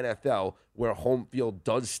in the NFL where home field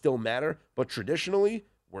does still matter, but traditionally,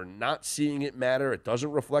 we're not seeing it matter. It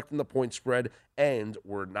doesn't reflect in the point spread, and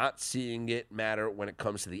we're not seeing it matter when it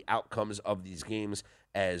comes to the outcomes of these games,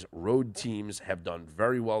 as road teams have done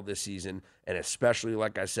very well this season, and especially,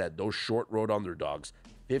 like I said, those short road underdogs,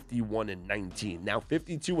 51-19, now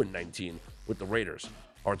 52-19 with the Raiders.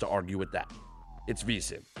 Hard to argue with that. It's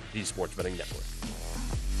VSiN, the Sports Betting Network.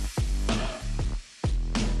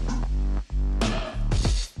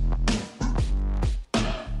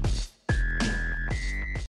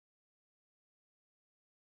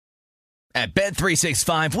 At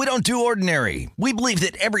Bet365, we don't do ordinary. We believe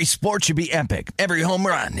that every sport should be epic. Every home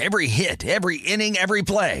run, every hit, every inning, every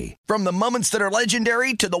play. From the moments that are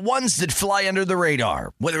legendary to the ones that fly under the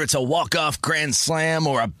radar. Whether it's a walk-off grand slam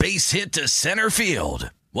or a base hit to center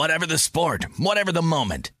field. Whatever the sport, whatever the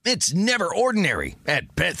moment. It's never ordinary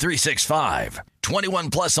at Bet365. 21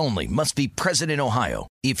 plus only. Must be present in Ohio.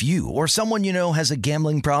 If you or someone you know has a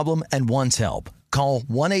gambling problem and wants help, call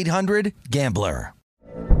 1-800-GAMBLER.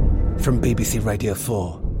 From BBC Radio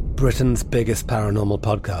 4, Britain's biggest paranormal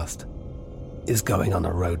podcast is going on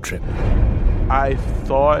a road trip. I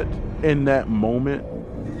thought in that moment,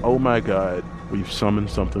 oh my God, we've summoned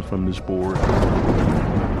something from this board.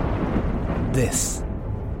 This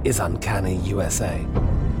is Uncanny USA.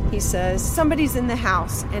 He says, somebody's in the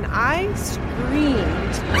house, and I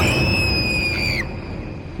screamed.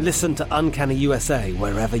 Listen to Uncanny USA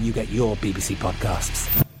wherever you get your BBC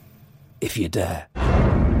podcasts, if you dare.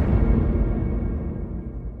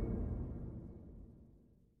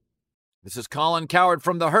 This is Colin Cowherd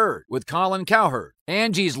from The Herd with Colin Cowherd.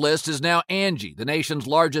 Angie's List is now Angie, the nation's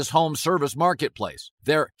largest home service marketplace.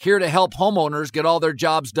 They're here to help homeowners get all their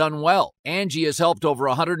jobs done well. Angie has helped over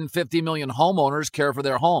 150 million homeowners care for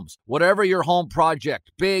their homes. Whatever your home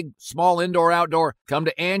project, big, small, indoor, outdoor, come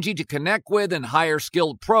to Angie to connect with and hire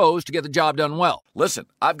skilled pros to get the job done well. Listen,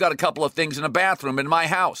 I've got a couple of things in a bathroom in my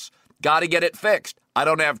house. Got to get it fixed. I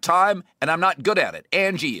don't have time, and I'm not good at it.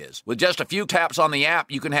 Angie is. With just a few taps on the app,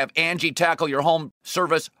 you can have Angie tackle your home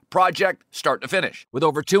service project start to finish. With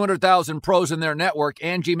over 200,000 pros in their network,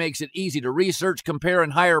 Angie makes it easy to research, compare,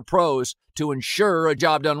 and hire pros to ensure a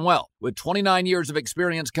job done well. With 29 years of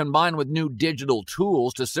experience combined with new digital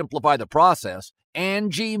tools to simplify the process,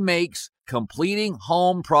 Angie makes completing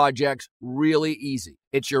home projects really easy.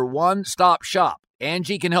 It's your one-stop shop.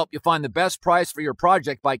 Angie can help you find the best price for your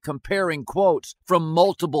project by comparing quotes from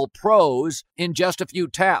multiple pros in just a few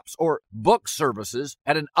taps, or book services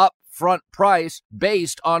at an upfront price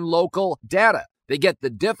based on local data. They get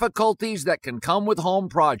the difficulties that can come with home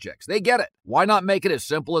projects. They get it. Why not make it as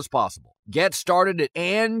simple as possible? Get started at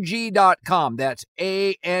Angie.com. That's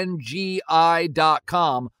ANGI.com,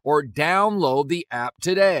 or download the app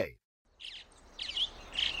today.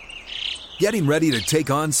 Getting ready to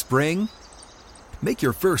take on spring? Make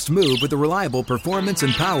your first move with the reliable performance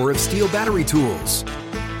and power of Steel battery tools.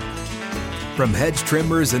 From hedge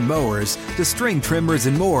trimmers and mowers to string trimmers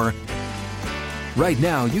and more, right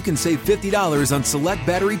now you can save $50 on select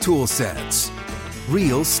battery tool sets.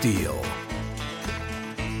 Real Steel.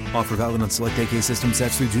 Offer valid on select AK system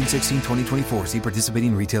sets through June 16, 2024. See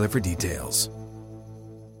participating retailer for details.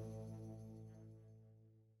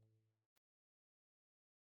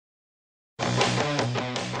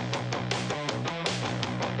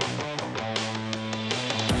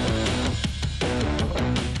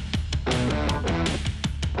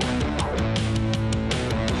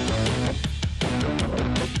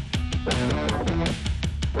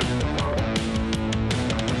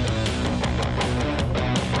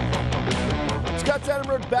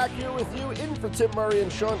 Back here with you, in for Tim Murray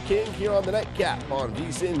and Sean King here on the Nightcap on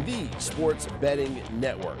VSiN, the Sports Betting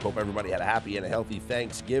Network. Hope everybody had a happy and a healthy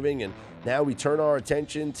Thanksgiving, and now we turn our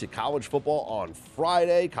attention to college football on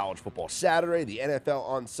Friday, college football Saturday, the NFL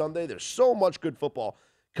on Sunday. There's so much good football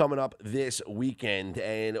coming up this weekend,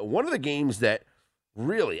 and one of the games that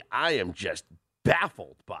really I am just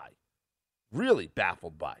baffled by,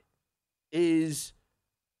 is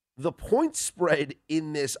the point spread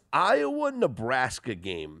in this Iowa-Nebraska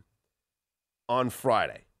game on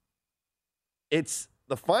Friday. It's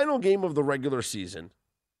the final game of the regular season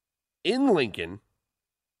in Lincoln.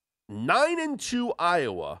 9-2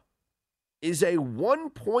 Iowa is a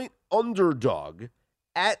 1-point underdog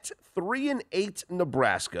at 3-8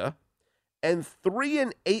 Nebraska, and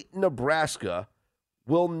 3-8 Nebraska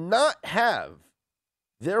will not have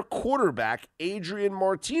their quarterback Adrian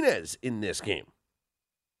Martinez in this game.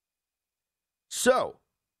 So,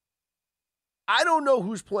 I don't know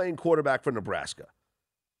who's playing quarterback for Nebraska.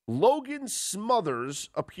 Logan Smothers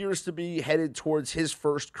appears to be headed towards his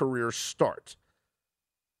first career start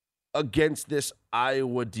against this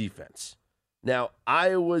Iowa defense. Now,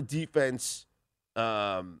 Iowa defense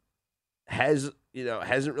hasn't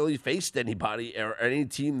really faced anybody or any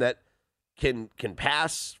team that can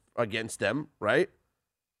pass against them, right?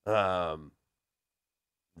 They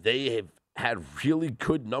have had really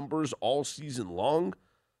good numbers all season long.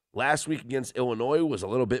 Last week against Illinois was a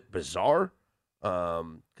little bit bizarre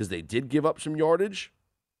because they did give up some yardage.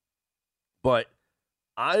 But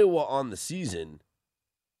Iowa on the season,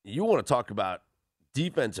 you want to talk about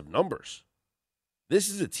defensive numbers. This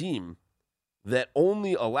is a team that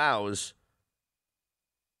only allows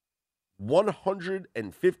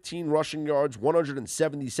 115 rushing yards,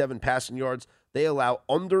 177 passing yards. They allow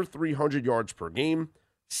under 300 yards per game,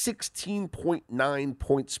 16.9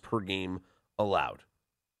 points per game allowed.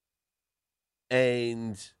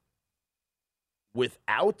 And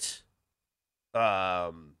without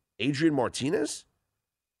Adrian Martinez,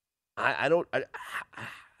 I don't get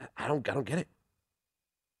it.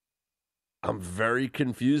 I'm very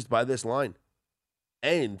confused by this line.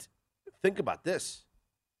 And think about this.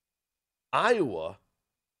 Iowa,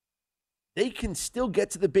 they can still get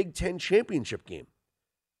to the Big Ten championship game.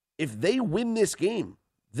 If they win this game,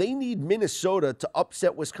 they need Minnesota to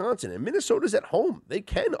upset Wisconsin. And Minnesota's at home. They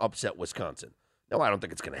can upset Wisconsin. Now, I don't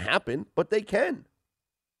think it's going to happen, but they can.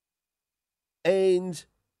 And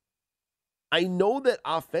I know that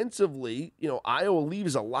offensively, Iowa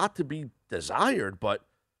leaves a lot to be desired, but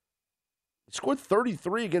they scored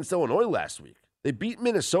 33 against Illinois last week. They beat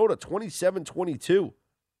Minnesota 27-22.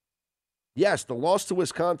 Yes, the loss to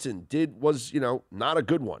Wisconsin was not a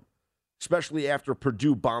good one, especially after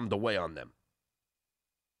Purdue bombed away on them.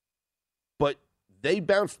 But they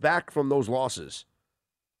bounced back from those losses,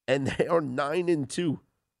 and they are 9-2.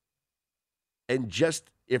 And just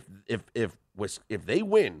if they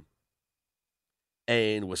win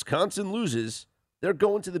and Wisconsin loses, they're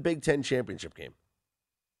going to the Big Ten championship game.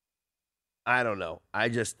 I don't know.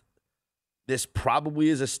 This probably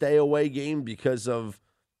is a stay away game because of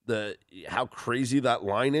how crazy that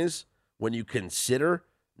line is when you consider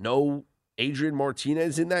no Adrian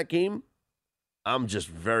Martinez in that game. I'm just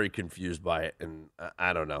very confused by it, and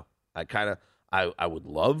I don't know. I would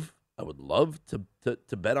love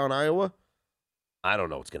to bet on Iowa. I don't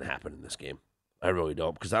know what's going to happen in this game. I really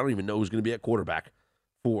don't, because I don't even know who's going to be at quarterback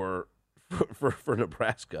for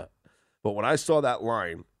Nebraska. But when I saw that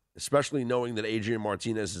line, especially knowing that Adrian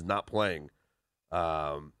Martinez is not playing,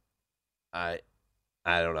 I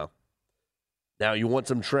don't know. Now, you want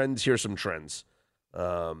some trends? Here's some trends.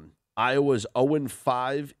 Iowa's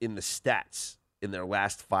 0-5 in the stats in their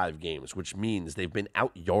last 5 games, which means they've been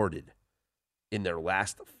out-yarded in their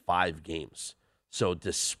last 5 games. So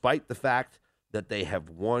despite the fact that they have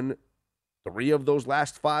won 3 of those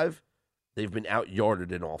last 5, they've been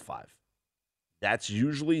out-yarded in all 5. That's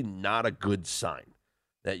usually not a good sign.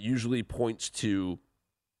 That usually points to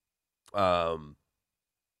a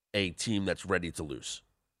team that's ready to lose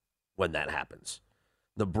when that happens.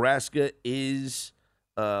 Nebraska is,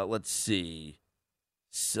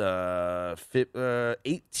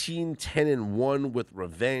 18-10-1 with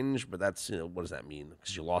revenge, but that's, what does that mean?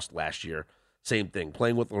 Because you lost last year. Same thing,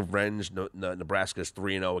 playing with revenge. Nebraska is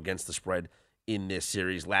 3-0 against the spread in this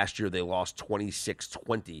series. Last year they lost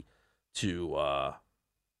 26-20 to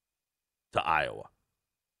Iowa.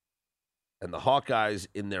 And the Hawkeyes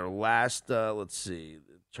in their last,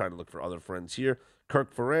 trying to look for other friends here.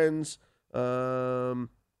 Kirk Ferentz,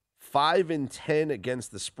 5-10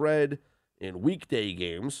 against the spread in weekday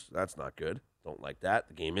games. That's not good. Don't like that.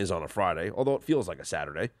 The game is on a Friday, although it feels like a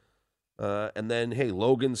Saturday. And then,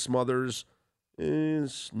 Logan Smothers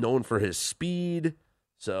is known for his speed,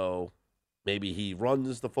 so maybe he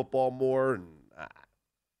runs the football more. And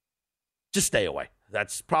just stay away.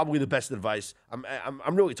 That's probably the best advice.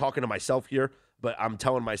 I'm really talking to myself here, but I'm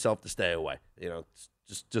telling myself to stay away.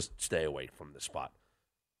 Just stay away from this spot.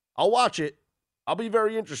 I'll watch it. I'll be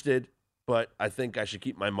very interested, but I think I should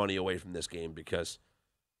keep my money away from this game because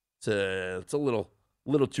it's a little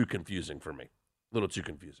too confusing for me. A little too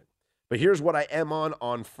confusing. But here's what I am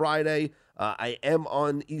on Friday. I am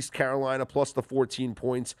on East Carolina plus the 14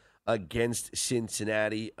 points against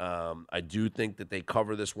Cincinnati. I do think that they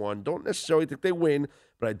cover this one. Don't necessarily think they win,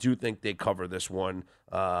 but I do think they cover this one.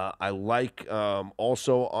 I like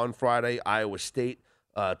also on Friday, Iowa State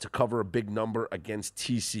to cover a big number against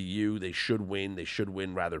TCU. They should win. They should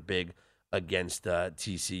win rather big against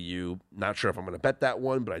TCU. Not sure if I'm going to bet that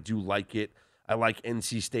one, but I do like it. I like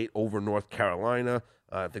NC State over North Carolina.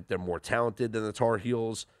 I think they're more talented than the Tar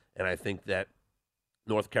Heels, and I think that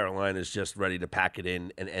North Carolina is just ready to pack it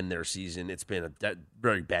in and end their season. It's been a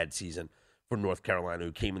very bad season for North Carolina,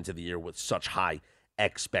 who came into the year with such high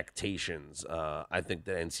expectations. I think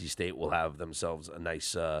that NC State will have themselves a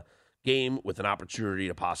nice game with an opportunity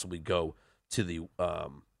to possibly go to the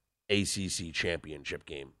ACC championship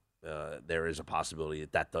game. There is a possibility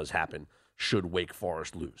that does happen should Wake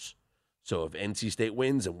Forest lose. So if NC State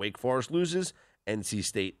wins and Wake Forest loses, NC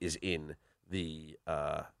State is in the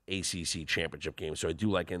ACC championship game. So I do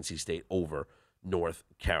like NC State over North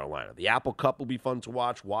Carolina. The Apple Cup will be fun to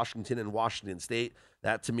watch. Washington and Washington State.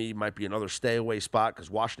 That, to me, might be another stay-away spot because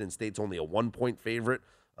Washington State's only a 1-point favorite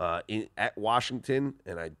at Washington,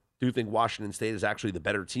 and I do think Washington State is actually the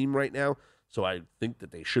better team right now, so I think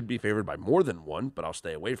that they should be favored by more than one, but I'll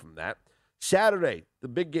stay away from that. Saturday, the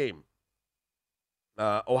big game.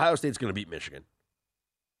 Ohio State's going to beat Michigan,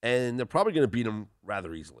 and they're probably going to beat them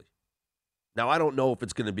rather easily. Now, I don't know if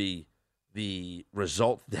it's going to be the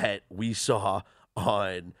result that we saw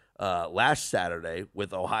on last Saturday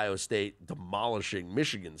with Ohio State demolishing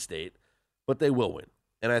Michigan State, but they will win,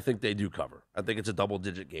 and I think they do cover. I think it's a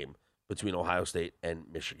double-digit game between Ohio State and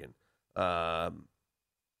Michigan. And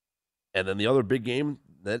then the other big game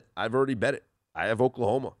that I've already bet it, I have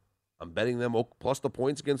Oklahoma. I'm betting them plus the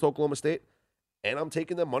points against Oklahoma State, and I'm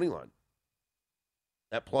taking them money line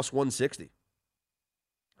at plus 160.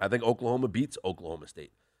 I think Oklahoma beats Oklahoma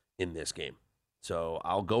State in this game. So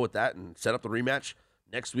I'll go with that and set up the rematch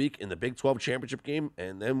next week in the Big 12 championship game,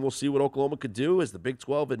 and then we'll see what Oklahoma could do, as the Big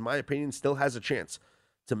 12, in my opinion, still has a chance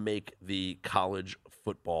to make the college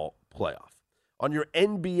football playoff. On your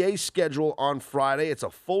NBA schedule on Friday, it's a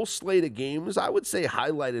full slate of games, I would say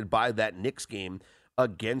highlighted by that Knicks game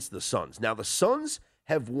against the Suns. Now, the Suns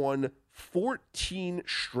have won 14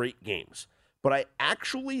 straight games, but I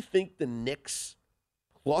actually think the Knicks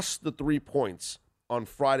plus the 3 points on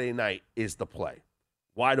Friday night is the play.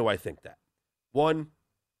 Why do I think that? One,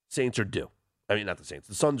 Saints are due. I mean, not the Saints.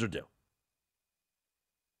 The Suns are due.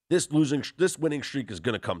 This winning streak is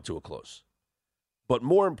going to come to a close. But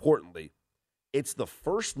more importantly, it's the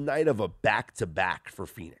first night of a back-to-back for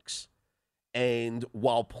Phoenix. And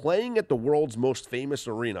while playing at the world's most famous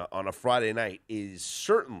arena on a Friday night is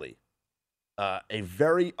certainly a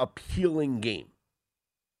very appealing game,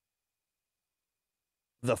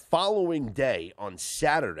 the following day, on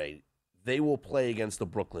Saturday, they will play against the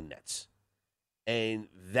Brooklyn Nets. And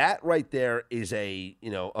that right there is a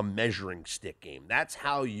measuring stick game. That's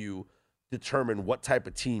how you determine what type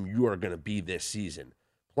of team you are going to be this season,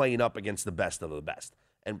 playing up against the best of the best.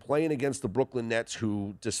 And playing against the Brooklyn Nets,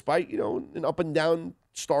 who, despite, an up and down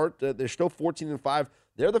start, they're still 14-5.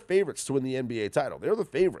 They're the favorites to win the NBA title. They're the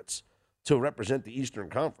favorites to represent the Eastern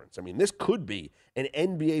Conference. I mean, this could be an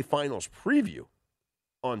NBA Finals preview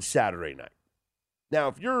on Saturday night. Now,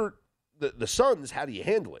 if you're the Suns, how do you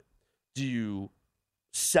handle it? Do you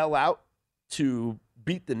sell out to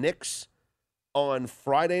beat the Knicks on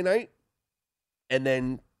Friday night and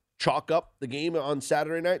then chalk up the game on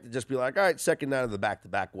Saturday night to just be like, all right, second night of the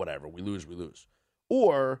back-to-back, whatever, we lose, we lose?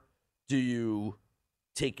 Or do you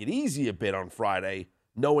take it easy a bit on Friday,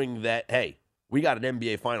 knowing that, hey, we got an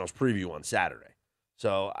NBA Finals preview on Saturday?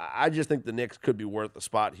 So I just think the Knicks could be worth the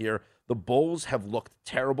spot here. The Bulls have looked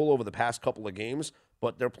terrible over the past couple of games,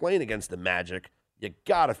 but they're playing against the Magic. You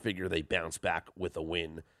got to figure they bounce back with a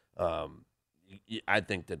win. I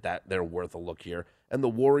think that they're worth a look here. And the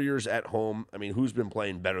Warriors at home, I mean, who's been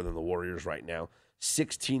playing better than the Warriors right now?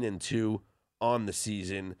 16-2 on the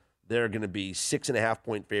season. They're going to be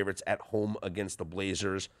 6.5-point favorites at home against the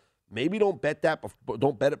Blazers. Maybe don't bet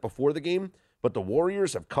it before the game, but the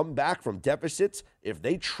Warriors have come back from deficits. If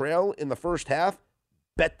they trail in the first half,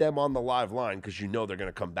 bet them on the live line, because you know they're going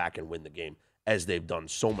to come back and win the game, as they've done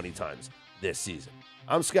so many times this season.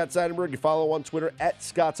 I'm Scott Seidenberg. You follow on Twitter at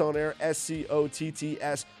ScottsOnAir,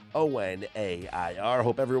 ScottsOnAir.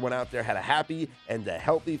 Hope everyone out there had a happy and a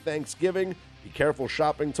healthy Thanksgiving. Be careful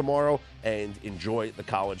shopping tomorrow, and enjoy the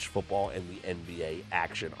college football and the NBA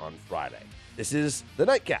action on Friday. This is the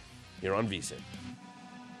Nightcap here on VSiN.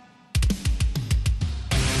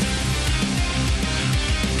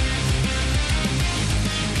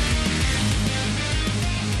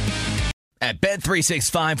 At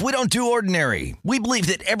Bet365, we don't do ordinary. We believe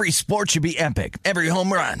that every sport should be epic. Every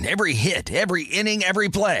home run, every hit, every inning, every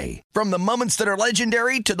play. From the moments that are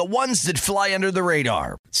legendary to the ones that fly under the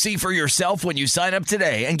radar. See for yourself when you sign up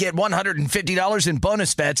today and get $150 in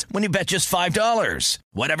bonus bets when you bet just $5.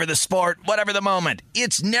 Whatever the sport, whatever the moment,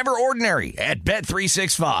 it's never ordinary at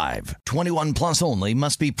Bet365. 21 plus only.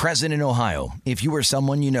 Must be present in Ohio. If you or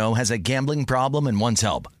someone you know has a gambling problem and wants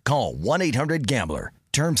help, call 1-800-GAMBLER.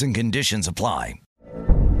 Terms and conditions apply.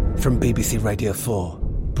 From BBC Radio 4,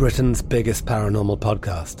 Britain's biggest paranormal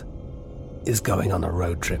podcast is going on a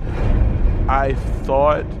road trip. I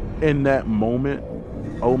thought in that moment,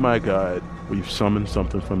 oh my God, we've summoned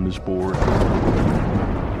something from this board.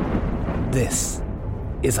 This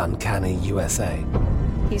is Uncanny USA.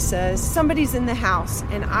 He says, somebody's in the house,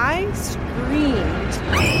 and I screamed.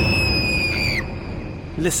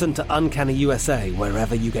 Listen to Uncanny USA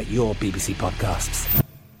wherever you get your BBC podcasts,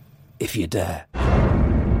 if you dare.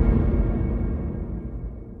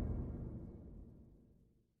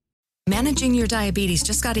 managing your diabetes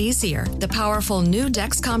just got easier. The powerful new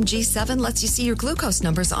Dexcom G7 lets you see your glucose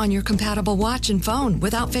numbers on your compatible watch and phone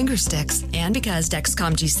without finger sticks. And because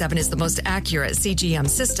Dexcom G7 is the most accurate CGM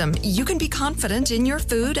system, you can be confident in your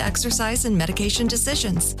food, exercise, and medication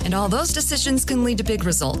decisions. And all those decisions can lead to big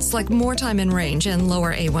results like more time in range and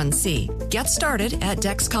lower A1C. Get started at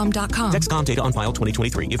Dexcom.com. Dexcom data on file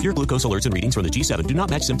 2023. If your glucose alerts and readings from the G7 do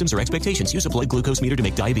not match symptoms or expectations, use a blood glucose meter to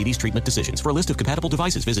make diabetes treatment decisions. For a list of compatible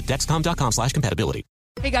devices, visit Dexcom.com/compatibility.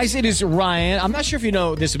 Hey guys, it is Ryan. I'm not sure if you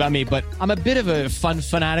know this about me, but I'm a bit of a fun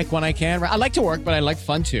fanatic when I can. I like to work, but I like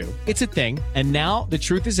fun too. It's a thing. And now the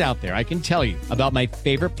truth is out there. I can tell you about my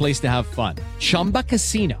favorite place to have fun. Chumba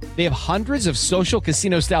Casino. They have hundreds of social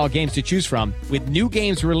casino style games to choose from with new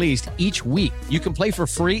games released each week. You can play for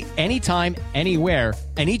free anytime, anywhere.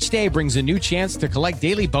 And each day brings a new chance to collect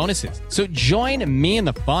daily bonuses. So join me in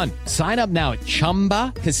the fun. Sign up now at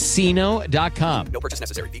ChumbaCasino.com. No purchase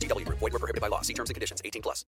necessary. VGW Group. Void where prohibited by law. See terms and conditions. 18+.